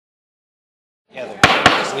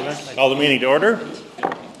Call the meeting to order.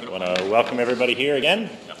 I want to welcome everybody here again.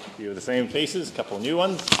 A few of the same faces, a couple of new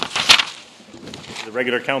ones. The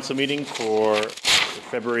regular council meeting for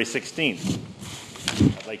February 16th.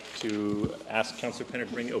 I'd like to ask Councillor Penner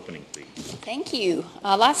to bring the opening, please. Thank you.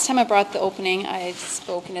 Last time I brought the opening, I had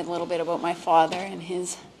spoken a little bit about my father and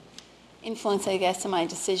his influence, I guess, in my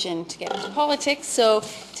decision to get into politics. So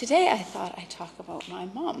today I thought I'd talk about my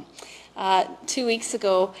mom. 2 weeks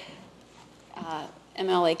ago,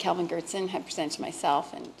 MLA Calvin Gertson had presented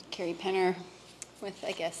myself and Carrie Penner with,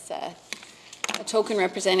 I guess, a token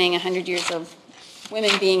representing 100 years of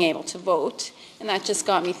women being able to vote. And that just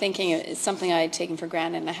got me thinking. It's something I had taken for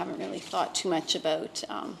granted, and I haven't really thought too much about,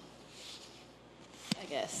 I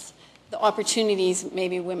guess, the opportunities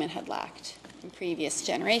maybe women had lacked in previous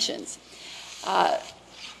generations.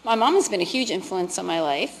 My mom has been a huge influence on my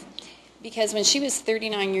life, because when she was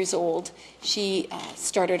 39 years old, she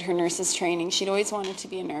started her nurse's training. She'd always wanted to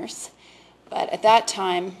be a nurse. But at that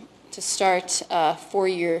time, to start a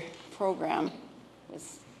 4-year program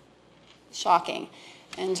was shocking.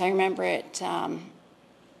 And I remember it, I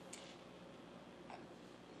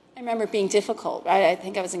remember it being difficult. I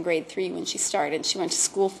think I was in grade 3 when she started. She went to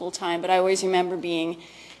school full time, but I always remember being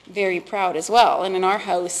very proud as well. And in our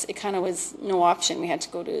house, it kind of was no option. We had to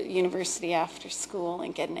go to university after school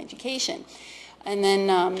and get an education. And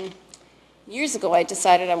then years ago, I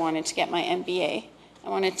decided I wanted to get my MBA. I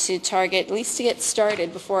wanted to target, at least to get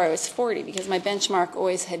started before I was 40, because my benchmark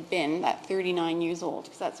always had been that 39 years old,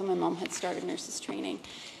 because that's when my mom had started nurses training.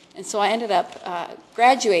 And so I ended up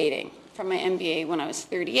graduating from my MBA when I was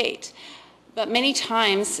 38. But many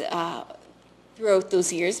times, throughout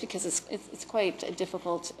those years, because it's quite a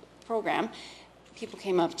difficult program, people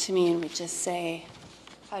came up to me and would just say,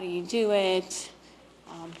 how do you do it?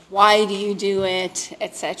 Why do you do it?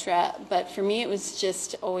 Etc. But for me, it was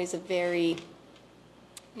just always a very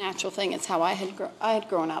natural thing. It's how I had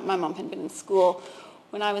grown up. My mom had been in school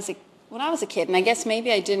when I was a kid, and I guess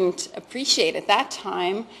maybe I didn't appreciate at that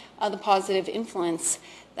time the positive influence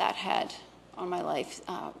that had on my life.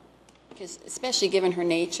 Because especially given her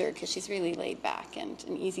nature, because she's really laid back and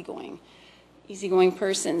an easygoing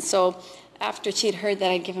person. So after she'd heard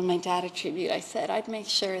that I'd given my dad a tribute, I said I'd make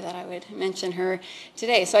sure that I would mention her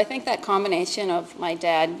today. So I think that combination of my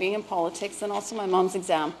dad being in politics and also my mom's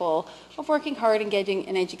example of working hard and getting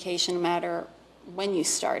an education, no matter when you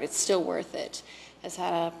start, it's still worth it, has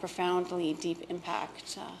had a profoundly deep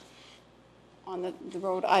impact on the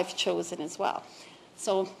road I've chosen as well.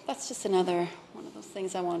 So that's just another one of those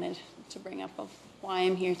things I wanted to bring up of why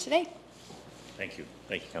I'm here today. Thank you.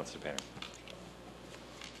 Thank you, Councillor Penner.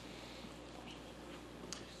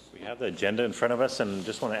 We have the agenda in front of us, and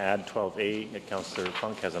just want to add 12A. Councillor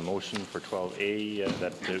Funk has a motion for 12A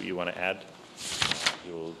that you want to add.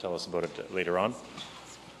 You'll tell us about it later on.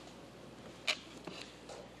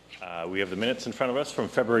 We have the minutes in front of us from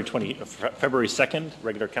February 2nd,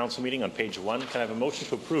 regular council meeting on page 1. Can I have a motion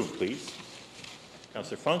to approve, please?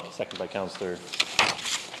 Councillor Funk, second by Councillor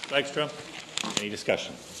Dykstra. Any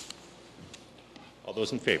discussion? All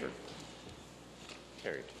those in favor?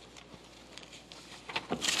 Carried.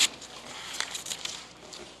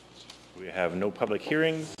 We have no public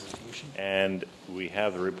hearings, and we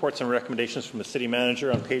have the reports and recommendations from the city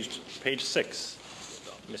manager on page 6.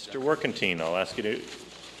 Mr. Workentine, I'll ask you to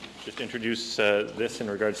just introduce this in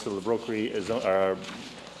regards to the Broquerie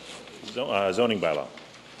zoning bylaw.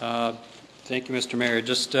 Thank you, Mr. Mayor.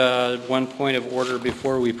 Just one point of order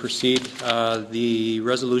before we proceed. The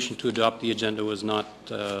resolution to adopt the agenda was not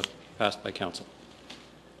passed by council.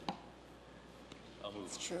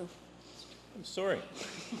 It's true. I'm sorry.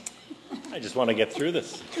 I just want to get through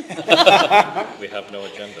this. We have no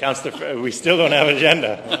agenda. Councillor, we still don't have an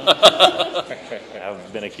agenda.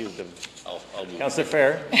 I've been accused of. I'll move. Councillor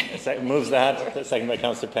Fair moves that. Second by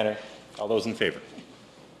Councillor Penner. All those in favor?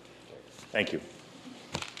 Thank you.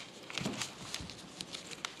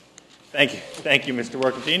 Thank you. Thank you, Mr.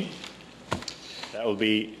 Workentine. That will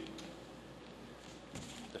be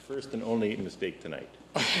the first and only mistake tonight.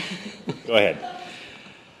 Go ahead.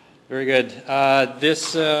 Very good.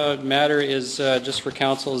 This matter is just for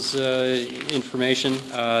council's information.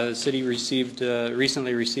 The city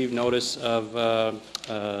recently received notice of a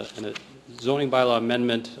zoning bylaw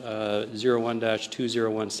amendment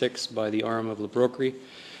 01-2016 by the arm of La Broquerie.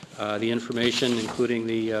 The information, including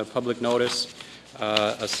the public notice,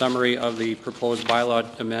 a summary of the proposed bylaw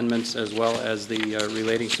amendments, as well as the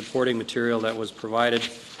relating supporting material that was provided,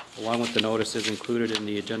 along with the notice, is included in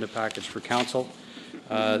the agenda package for council.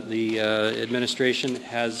 The administration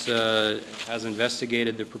has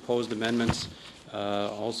investigated the proposed amendments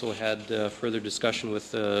Also had further discussion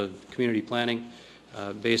with community planning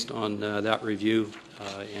based on that review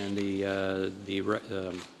and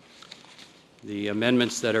the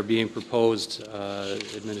amendments that are being proposed.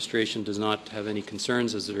 Administration does not have any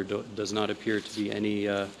concerns, as there does not appear to be any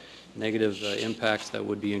negative impacts that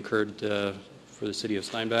would be incurred for the City of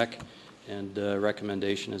Steinbach, and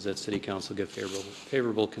recommendation is that City Council give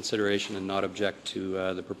favorable consideration and not object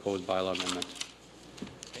to the proposed bylaw amendment.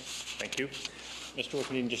 Okay, thank you. Mr.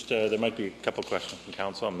 Wilkinson, just there might be a couple questions from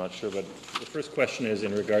Council, I'm not sure, but the first question is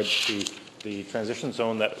in regards to the transition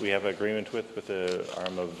zone that we have agreement with the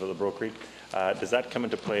arm of the Broquerie. Does that come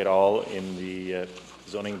into play at all in the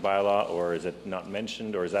zoning bylaw, or is it not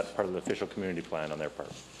mentioned, or is that part of the official community plan on their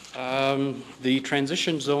part? The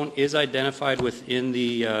transition zone is identified within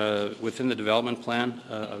the development plan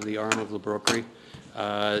of the arm of the Broquerie.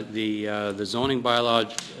 The zoning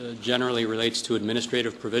bylaw generally relates to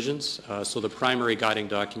administrative provisions, so the primary guiding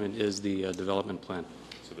document is the development plan.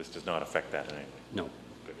 So this does not affect that in any way? No.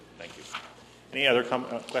 Good, thank you. Any other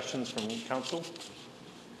questions from Council?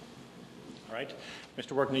 All right.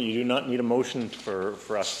 Mr. Workney, you do not need a motion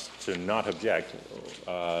for us to not object.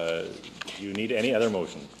 Do you need any other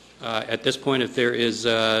motion? At this point, if there is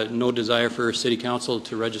no desire for City Council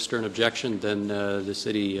to register an objection, then the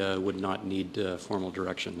City would not need formal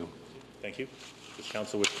direction, no. Thank you. Does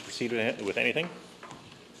Council wish to proceed with anything?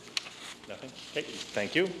 Nothing? Okay,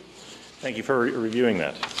 thank you. Thank you for reviewing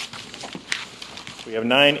that. We have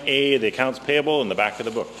 9A, the accounts payable, in the back of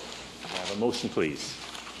the book. I have a motion, please.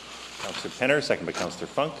 Councillor Penner, second by Councillor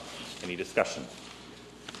Funk. Any discussion?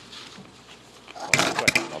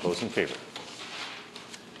 All those in favor?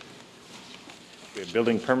 We have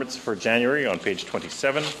building permits for January on page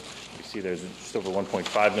 27. You see there's just over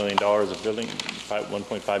 $1.5 million of building,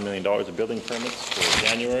 $1.5 million of building permits for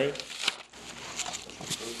January.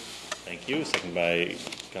 Thank you. Second by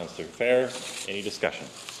Councillor Fair. Any discussion?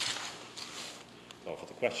 Call for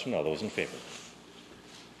the question. All those in favor?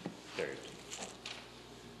 Carried.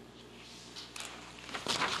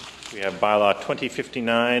 We have bylaw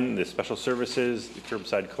 2059, the special services, the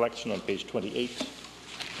curbside collection on page 28.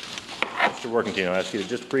 Mr. Workington, I'll ask you to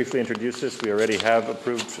just briefly introduce this. We already have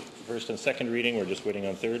approved first and second reading. We're just waiting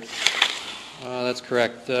on third. That's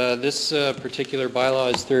correct. This particular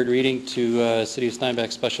bylaw is third reading to City of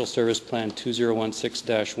Steinbach Special Service Plan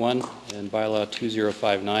 2016-1 and bylaw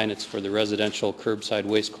 2059. It's for the residential curbside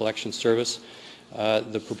waste collection service.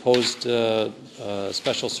 The proposed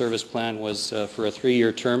special service plan was for a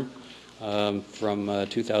 3-year term from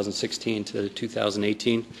 2016 to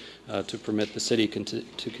 2018 to permit the city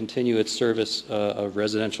to continue its service of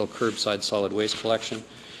residential curbside solid waste collection.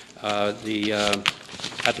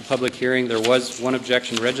 At the public hearing, there was one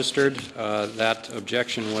objection registered. That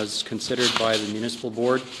objection was considered by the municipal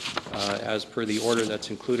board. As per the order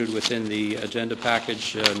that's included within the agenda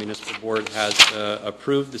package, municipal board has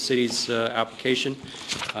approved the city's application,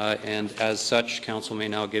 and as such, council may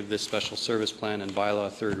now give this special service plan and bylaw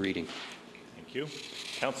third reading. Thank you.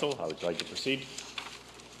 Council, how would you like to proceed?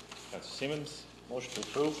 Councillor Siemens. Motion to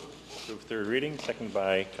approve. Approve third reading. Second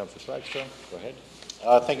by Councillor Flagstone. Go ahead.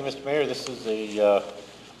 Thank you, Mr. Mayor. This is a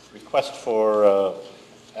request for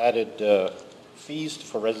added fees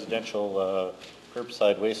for residential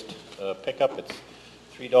curbside waste pickup. It's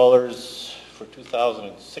 $3 for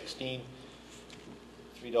 2016,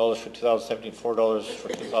 $3 for 2017, $4 for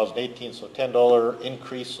 2018, so $10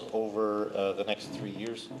 increase over the next 3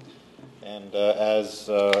 years. And as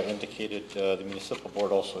indicated, the municipal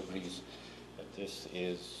board also agrees that this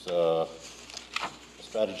is a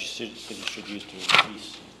strategy cities should use to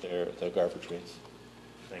increase their garbage rates.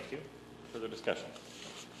 Thank you. Further discussion?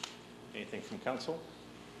 Anything from council?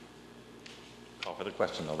 Call for the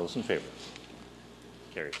question. All those in favor?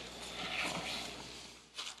 Carried.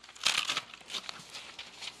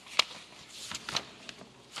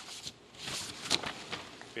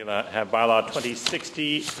 We have bylaw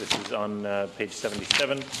 2060. This is on page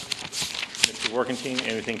 77. Mr. Workington,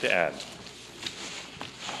 anything to add?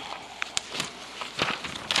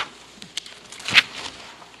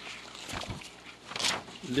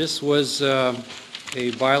 This was a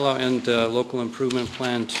bylaw and local improvement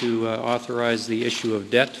plan to authorize the issue of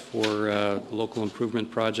debt for a local improvement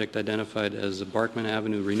project identified as a Barkman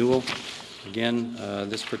Avenue renewal. Again,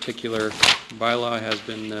 this particular bylaw has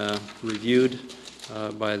been reviewed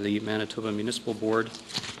by the Manitoba Municipal Board,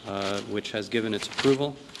 which has given its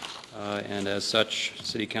approval, and as such,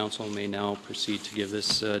 City Council may now proceed to give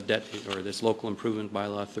this debt or this local improvement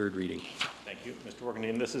bylaw third reading. Thank you, Mr.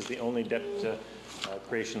 Workington. This is the only debt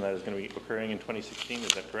creation that is going to be occurring in 2016.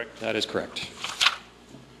 Is that correct? That is correct.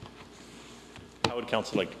 How would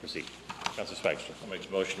council like to proceed? Councillor Spikes. I'll make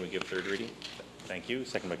a motion we give third reading. Thank you.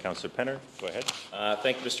 Second by Councillor Penner. Go ahead.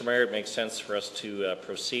 Thank you, Mr. Mayor. It makes sense for us to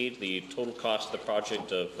proceed. The total cost of the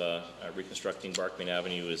project of reconstructing Barkman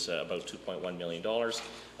Avenue is about $2.1 million.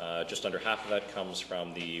 Just under half of that comes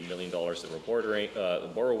from the $1 million that we're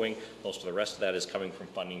borrowing. Most of the rest of that is coming from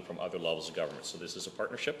funding from other levels of government. So this is a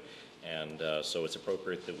partnership, and so it's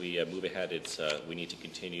appropriate that we move ahead. We need to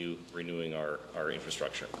continue renewing our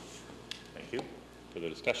infrastructure. Thank you. Further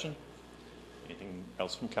discussion? Anything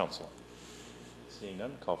else from council? Seeing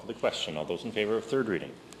none, call for the question. All those in favor of third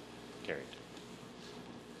reading? Carried.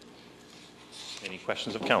 Any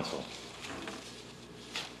questions of council?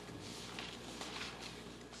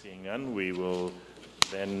 Seeing none, we will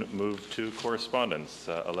then move to correspondence.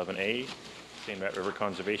 11A, Seine-Rat River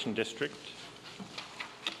Conservation District.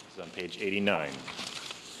 This is on page 89.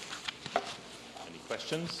 Any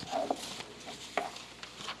questions?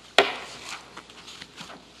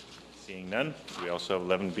 Seeing none, we also have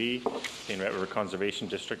 11B, Seine-Rat River Conservation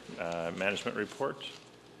District Management Report,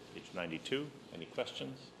 page 92. Any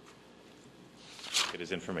questions? It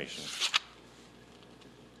is information.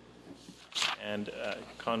 And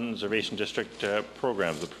Conservation District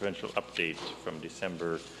Programs, the Provincial Update from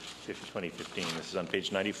December 5th, 2015. This is on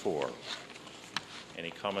page 94.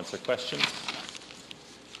 Any comments or questions?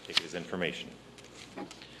 Take it as information.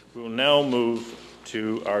 We will now move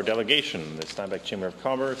to our delegation, the Steinbach Chamber of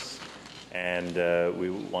Commerce. And we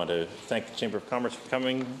want to thank the Chamber of Commerce for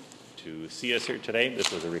coming to see us here today. This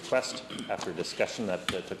was a request after a discussion that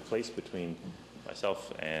took place between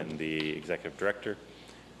myself and the Executive Director.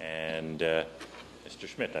 And Mr.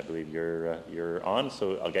 Schmidt, I believe you're on,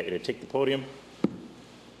 so I'll get you to take the podium.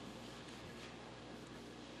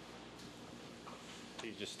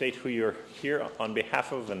 Please just state who you're here on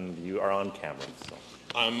behalf of, and you are on camera. So.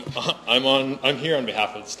 I'm here on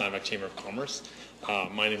behalf of the Steinbach Chamber of Commerce.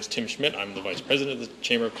 My name is Tim Schmidt. I'm the Vice President of the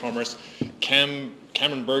Chamber of Commerce.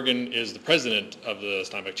 Cameron Bergen is the President of the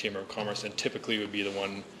Steinbach Chamber of Commerce and typically would be the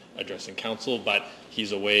one addressing council, but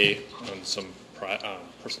he's away on some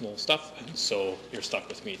personal stuff, and so you're stuck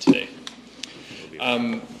with me today.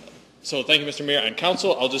 So thank you, Mr. Mayor and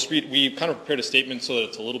Council. I'll just read, we kind of prepared a statement so that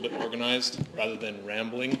it's a little bit organized rather than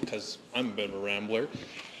rambling, because I'm a bit of a rambler.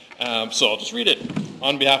 So I'll just read it.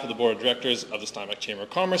 On behalf of the Board of Directors of the Steinbach Chamber of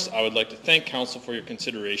Commerce, I would like to thank Council for your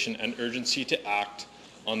consideration and urgency to act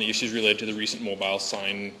on the issues related to the recent mobile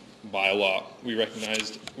sign bylaw. We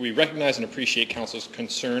recognize and appreciate Council's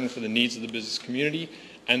concern for the needs of the business community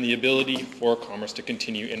and the ability for commerce to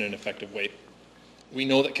continue in an effective way. We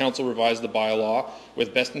know that Council revised the bylaw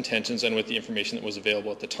with best intentions and with the information that was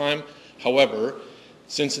available at the time. However,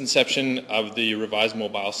 since inception of the revised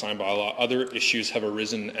mobile sign bylaw, other issues have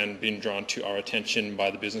arisen and been drawn to our attention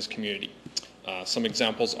by the business community. Some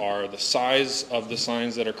examples are the size of the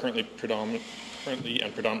signs that are currently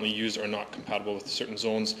predominantly used are not compatible with certain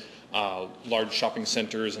zones. Large shopping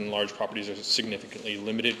centers and large properties are significantly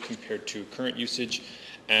limited compared to current usage.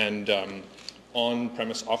 And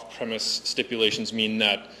on-premise, off-premise stipulations mean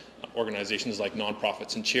that organizations like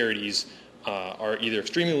nonprofits and charities are either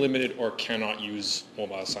extremely limited or cannot use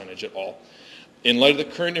mobile signage at all. In light of the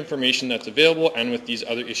current information that's available and with these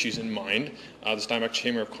other issues in mind, the Steinbach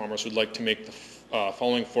Chamber of Commerce would like to make the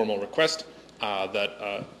following formal request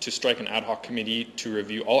to strike an ad hoc committee to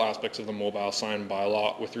review all aspects of the mobile sign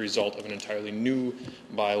bylaw with the result of an entirely new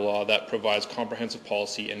bylaw that provides comprehensive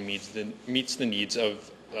policy and meets the needs of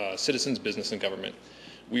citizens, business, and government.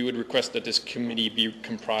 We would request that this committee be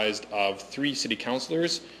comprised of 3 city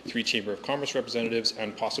councillors, 3 Chamber of Commerce representatives,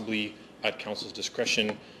 and possibly, at council's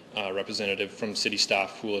discretion, representative from city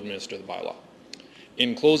staff who will administer the bylaw.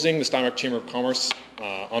 In closing, the Steinbach Chamber of Commerce,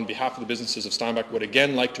 on behalf of the businesses of Steinbach, would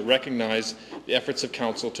again like to recognize the efforts of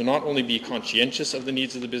council to not only be conscientious of the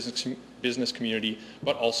needs of the business community,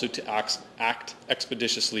 but also to act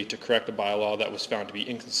expeditiously to correct a bylaw that was found to be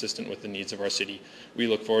inconsistent with the needs of our city. We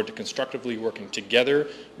look forward to constructively working together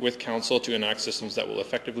with council to enact systems that will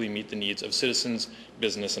effectively meet the needs of citizens,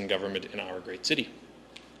 business, and government in our great city.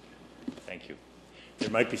 Thank you. There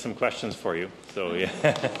might be some questions for you, so yeah.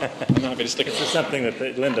 I'm happy to stick around. This is something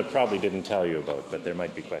that Linda probably didn't tell you about, but there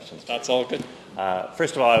might be questions. That's all good.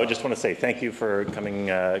 First of all, I would just want to say thank you for coming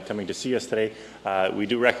to see us today. We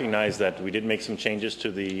do recognize that we did make some changes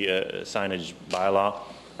to the signage bylaw,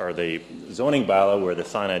 or the zoning bylaw, where the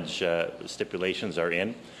signage stipulations are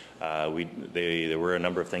in. There were a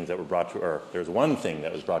number of things that were brought to, or there's one thing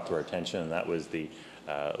that was brought to our attention, and that was the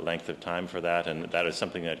length of time for that, and that is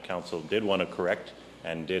something that council did want to correct,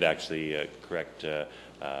 and did actually correct a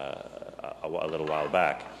little while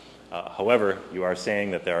back. However, you are saying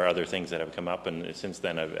that there are other things that have come up, and since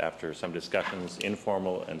then, after some discussions,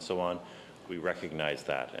 informal and so on, we recognize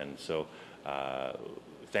that. And so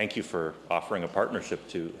thank you for offering a partnership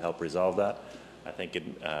to help resolve that. I think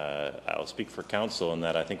I'll speak for council in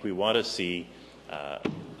that I think we want to see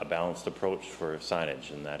a balanced approach for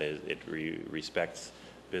signage, and that is it respects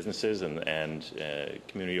businesses and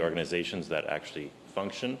community organizations that actually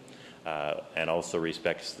function, and also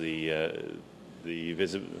respects the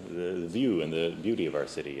view and the beauty of our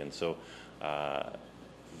city. And so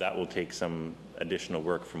that will take some additional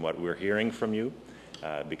work from what we're hearing from you,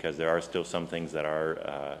 because there are still some things that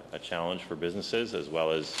are a challenge for businesses as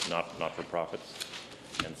well as not-for-profits.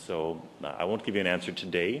 And so I won't give you an answer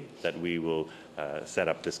today that we will set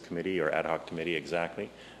up this committee or ad hoc committee exactly,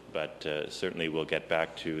 but certainly we'll get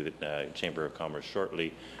back to the Chamber of Commerce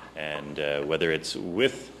shortly, and whether it's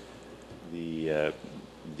with the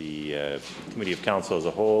Committee of Council as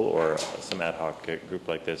a whole or some ad hoc group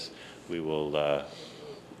like this, we will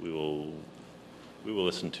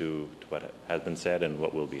listen to what has been said and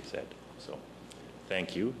what will be said. So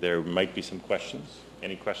thank you. There might be some questions.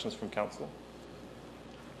 Any questions from council?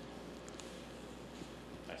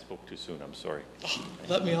 I spoke too soon, I'm sorry. Oh,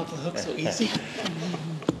 let me off the hook so easy.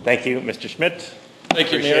 Thank you, Mr. Schmidt.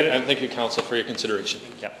 Thank you, Mayor, and thank you, council, for your consideration.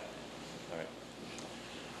 Yeah. All right.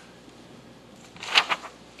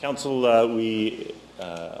 Council, we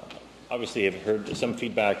obviously have heard some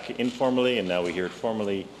feedback informally, and now we hear it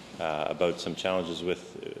formally about some challenges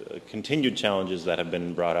with continued challenges that have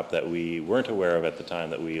been brought up that we weren't aware of at the time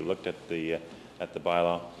that we looked at the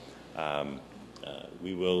bylaw.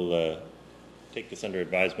 We will take this under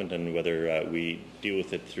advisement, and whether we deal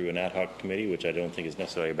with it through an ad hoc committee, which I don't think is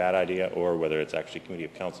necessarily a bad idea, or whether it's actually Committee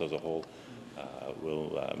of Council as a whole,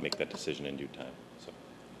 we'll make that decision in due time. So,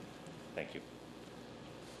 thank you.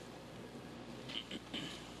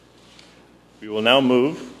 We will now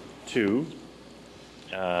move to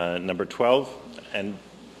number 12, and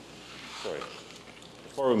sorry,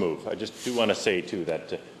 before we move, I just do want to say too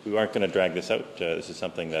that we aren't going to drag this out. This is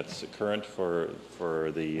something that's current for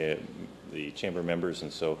the chamber members,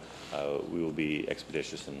 and so we will be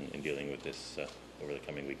expeditious in dealing with this over the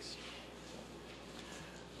coming weeks.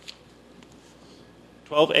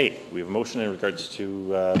 12A, we have a motion in regards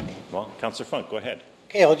to, well, Councillor Funk, go ahead.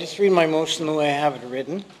 Okay, I'll just read my motion the way I have it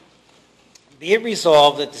written. Be it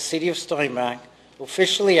resolved that the City of Steinbach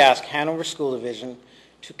officially ask Hanover School Division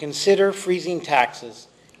to consider freezing taxes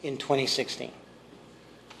in 2016.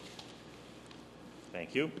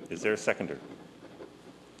 Thank you. Is there a seconder?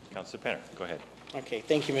 Councillor Penner, go ahead. Okay,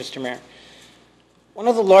 thank you, Mr. Mayor. One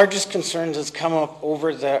of the largest concerns that's come up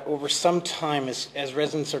over some time as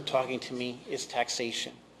residents are talking to me is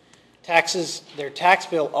taxation. Taxes, their tax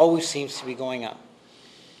bill always seems to be going up.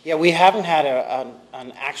 Yeah, we haven't had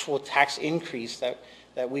an actual tax increase that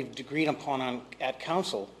we've agreed upon at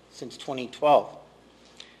council since 2012.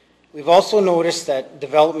 We've also noticed that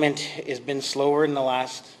development has been slower in the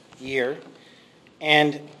last year,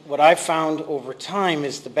 and what I've found over time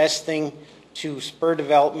is the best thing to spur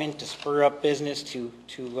development, to spur up business, to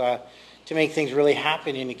make things really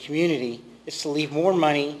happen in a community is to leave more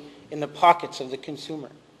money in the pockets of the consumer.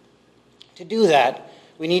 To do that,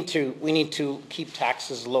 we need to keep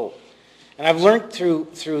taxes low. And I've learned through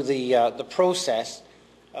the process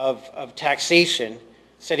of taxation,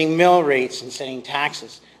 setting mill rates and setting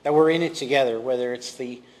taxes, that we're in it together, whether it's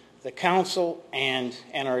the council and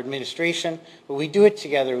our administration, but we do it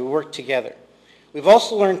together, we work together. We've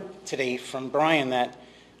also learned today from Brian that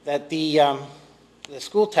the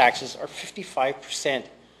school taxes are 55%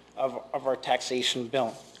 of our taxation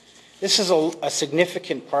bill. This is a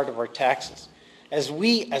significant part of our taxes. As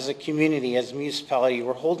we, as a community, as a municipality,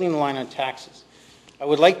 we're holding the line on taxes. I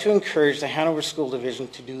would like to encourage the Hanover School Division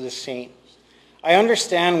to do the same. I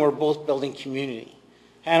understand we're both building community.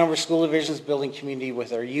 Hanover School Division is building community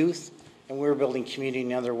with our youth, and we're building community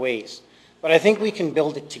in other ways. But I think we can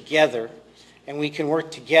build it together, and we can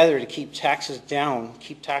work together to keep taxes down,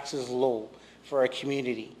 keep taxes low for our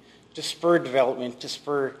community, to spur development, to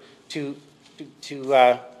spur to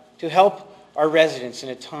help our residents in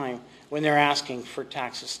a time when they're asking for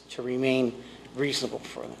taxes to remain reasonable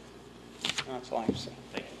for them. That's all I'm saying.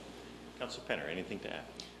 Thank you. Councillor Penner, anything to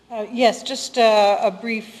add? Yes, just a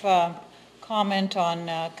brief comment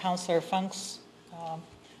on Councillor Funk's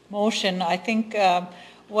motion. I think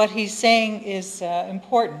what he's saying is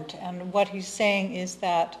important, and what he's saying is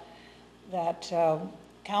that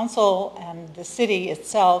council and the city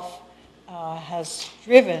itself has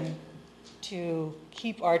striven to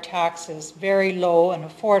keep our taxes very low and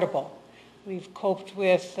affordable. We've coped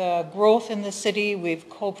with growth in the city. We've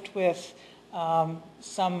coped with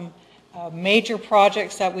some major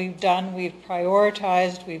projects that we've done, we've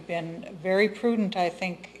prioritized, we've been very prudent, I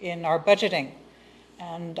think, in our budgeting.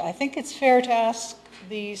 And I think it's fair to ask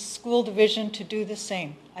the school division to do the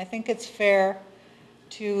same. I think it's fair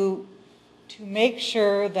to make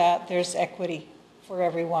sure that there's equity for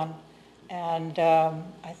everyone. And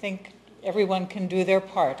I think everyone can do their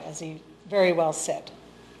part, as he very well said.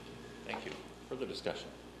 Thank you. Further discussion?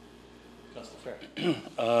 Councillor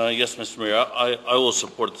Fair. Yes, Mr. Mayor, I will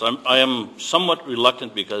support this. I am somewhat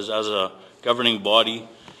reluctant because as a governing body,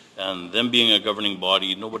 and them being a governing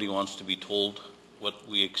body, nobody wants to be told what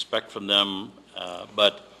we expect from them.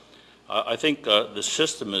 But I think the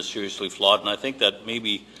system is seriously flawed, and I think that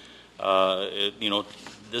maybe,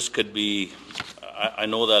 this could be, I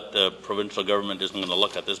know that the provincial government isn't going to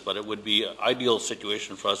look at this, but it would be an ideal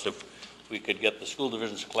situation for us if we could get the school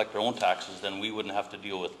divisions to collect their own taxes, then we wouldn't have to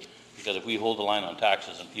deal with, because if we hold the line on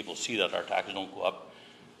taxes and people see that our taxes don't go up,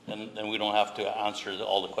 then we don't have to answer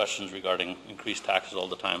all the questions regarding increased taxes all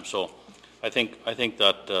the time. So I think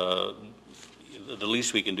that the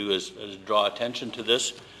least we can do is draw attention to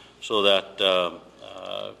this so that,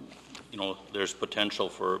 there's potential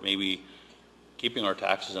for maybe keeping our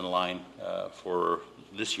taxes in line for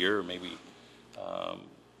this year, or maybe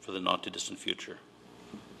for the not too distant future.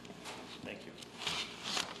 Thank you.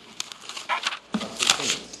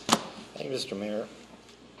 Thank you, Mr. Mayor.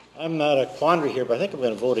 I'm not a quandary here, but I think I'm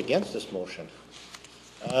going to vote against this motion.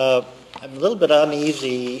 I'm a little bit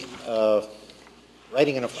uneasy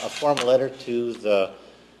writing a formal letter to the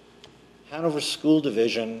Hanover School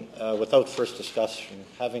Division without first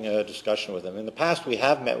having a discussion with them. In the past, we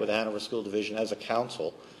have met with the Hanover School Division as a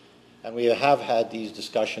council, and we have had these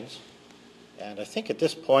discussions. And I think at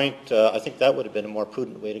this point, I think that would have been a more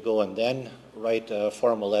prudent way to go, and then write a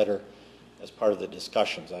formal letter as part of the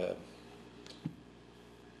discussions.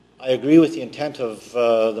 I agree with the intent of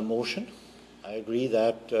the motion. I agree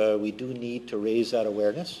that we do need to raise that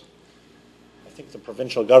awareness. I think the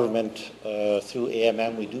provincial government, through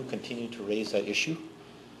AMM, we do continue to raise that issue.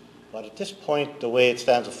 But at this point, the way it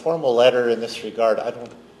stands, a formal letter in this regard, I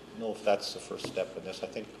don't know if that's the first step in this. I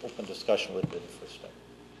think open discussion would be the first step.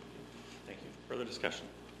 Thank you. Further discussion?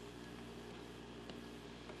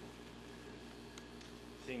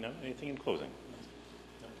 Seeing none, anything in closing?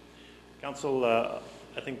 No. Council,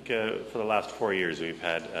 I think for the last 4 years we've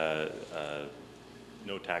had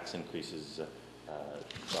no tax increases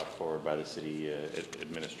brought forward by the city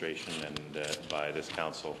administration and by this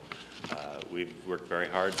council. We've worked very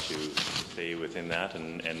hard to stay within that,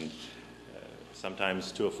 and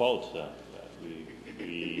sometimes to a fault.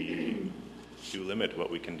 We do limit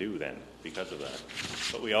what we can do then because of that.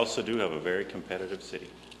 But we also do have a very competitive city.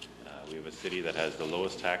 We have a city that has the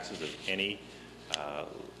lowest taxes of any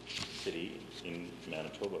city in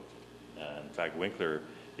Manitoba. In fact, Winkler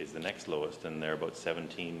is the next lowest, and they're about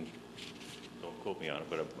 17, don't quote me on it,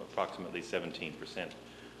 but approximately 17%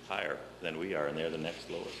 higher than we are, and they're the next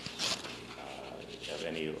lowest of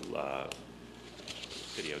any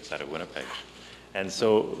city outside of Winnipeg. And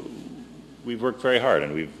so we've worked very hard,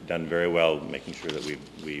 and we've done very well making sure that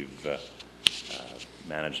we've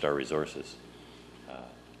managed our resources.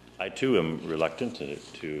 I too am reluctant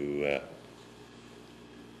to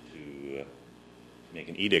make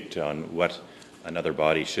an edict on what another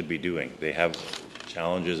body should be doing. They have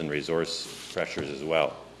challenges and resource pressures as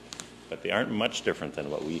well, but they aren't much different than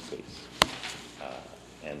what we face.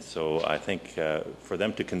 And so I think for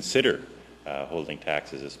them to consider holding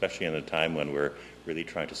taxes, especially in a time when we're really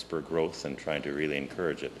trying to spur growth and trying to really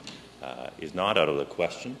encourage it, is not out of the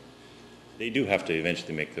question. They do have to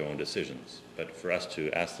eventually make their own decisions, but for us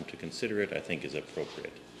to ask them to consider it, I think is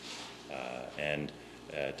appropriate. And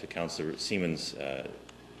to Councillor Seaman's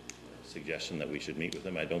suggestion that we should meet with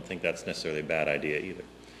them, I don't think that's necessarily a bad idea either.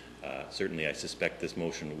 Certainly I suspect this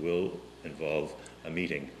motion will involve a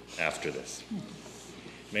meeting after this.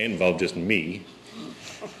 It may involve just me,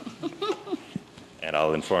 and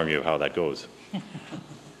I'll inform you of how that goes.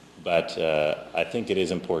 But I think it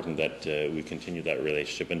is important that we continue that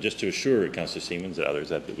relationship. And just to assure Councillor Seamans and others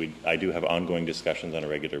that I do have ongoing discussions on a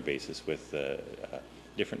regular basis with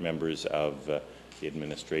different members of the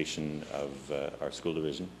administration of our school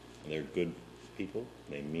division. And they're good people,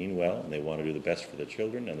 they mean well, and they want to do the best for the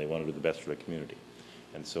children, and they want to do the best for the community.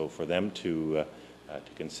 And so for them to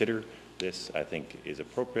consider this, I think, is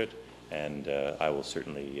appropriate, and I will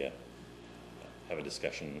certainly have a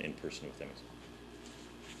discussion in person with them.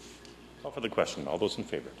 Call for the question. All those in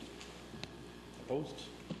favor? Opposed?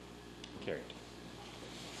 Carried.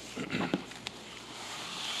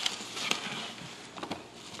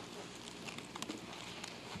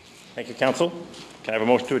 Thank you, Council. Can I have a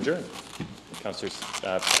motion to adjourn? Councillor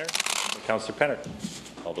Penner? Councillor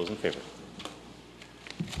Penner. All those in favor?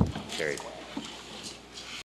 Carried.